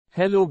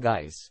Hello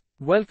guys.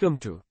 Welcome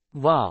to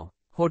Wow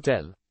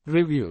Hotel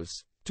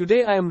Reviews.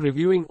 Today I am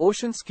reviewing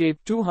Ocean Scape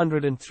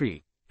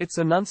 203. It's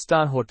a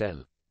non-star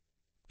hotel.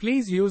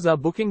 Please use our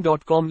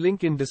booking.com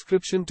link in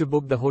description to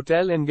book the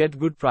hotel and get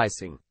good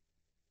pricing.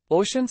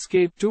 Ocean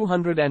Scape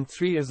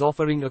 203 is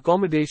offering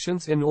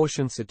accommodations in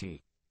Ocean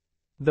City.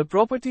 The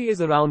property is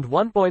around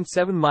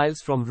 1.7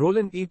 miles from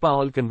Roland E.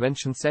 Powell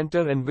Convention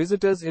Center and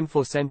Visitors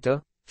Info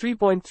Center,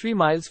 3.3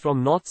 miles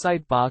from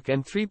Northside Park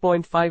and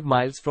 3.5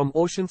 miles from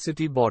Ocean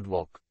City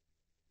Boardwalk.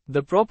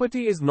 The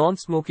property is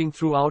non-smoking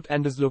throughout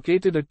and is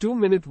located a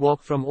 2-minute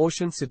walk from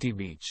Ocean City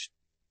Beach.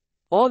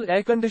 All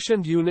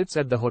air-conditioned units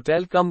at the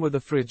hotel come with a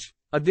fridge,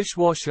 a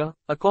dishwasher,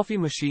 a coffee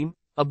machine,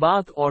 a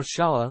bath or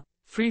shower,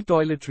 free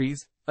toiletries,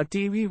 a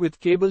TV with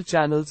cable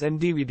channels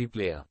and DVD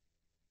player.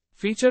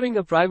 Featuring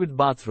a private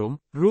bathroom,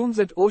 rooms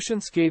at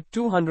Ocean Scape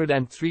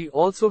 203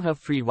 also have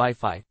free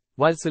Wi-Fi,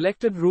 while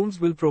selected rooms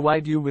will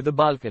provide you with a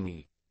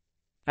balcony.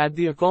 At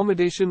the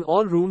accommodation,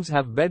 all rooms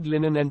have bed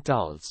linen and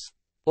towels.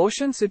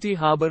 Ocean City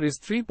Harbor is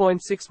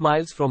 3.6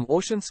 miles from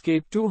Ocean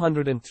Scape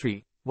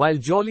 203, while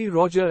Jolly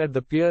Roger at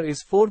the Pier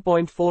is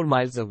 4.4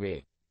 miles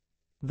away.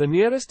 The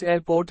nearest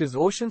airport is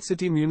Ocean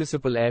City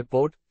Municipal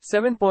Airport,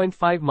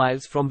 7.5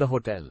 miles from the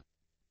hotel.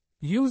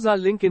 Use our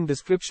link in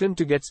description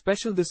to get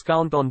special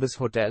discount on this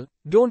hotel.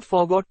 Don't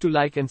forget to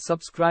like and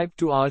subscribe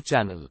to our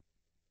channel.